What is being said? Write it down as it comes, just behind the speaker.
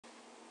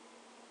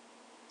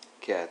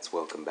Cats,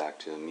 welcome back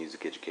to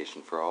Music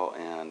Education for All,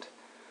 and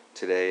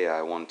today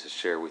I wanted to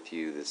share with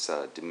you this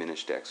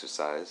diminished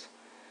exercise,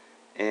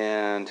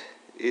 and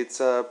it's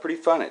pretty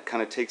fun. It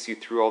kind of takes you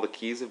through all the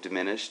keys of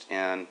diminished,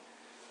 and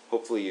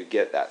hopefully you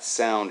get that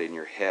sound in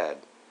your head.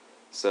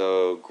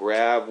 So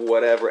grab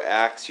whatever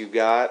axe you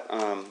got.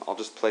 I'll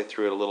just play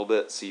through it a little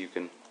bit so you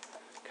can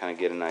kind of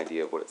get an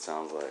idea of what it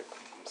sounds like.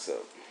 So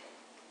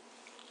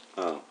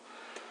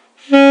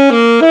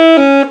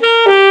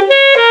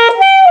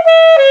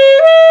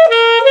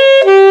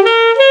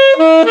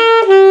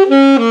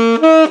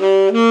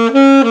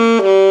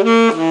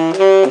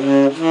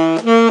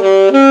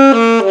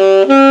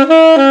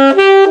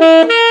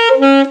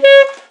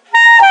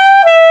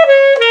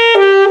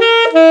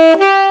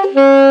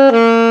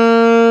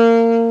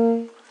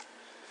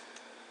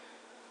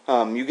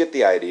you get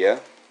the idea.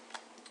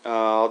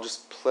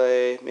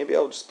 Maybe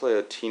I'll just play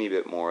a teeny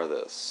bit more of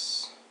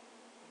this.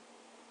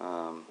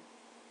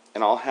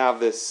 And I'll have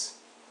this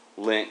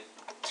link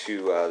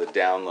to the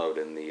download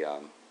in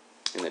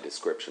the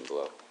description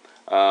below.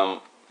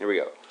 Here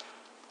we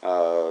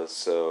go.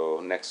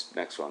 So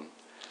next one.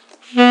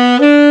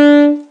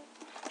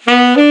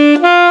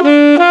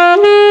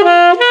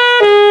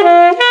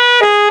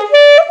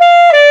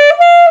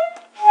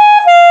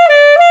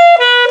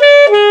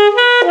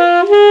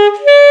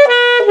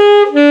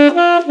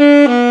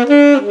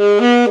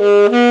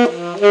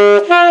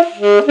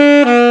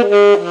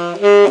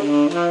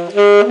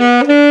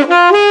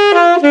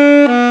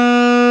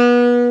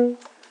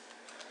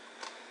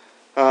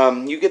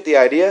 You get the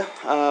idea.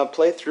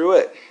 Play through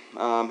it.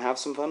 Have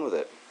some fun with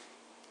it.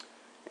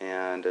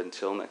 And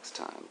until next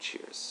time,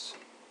 cheers.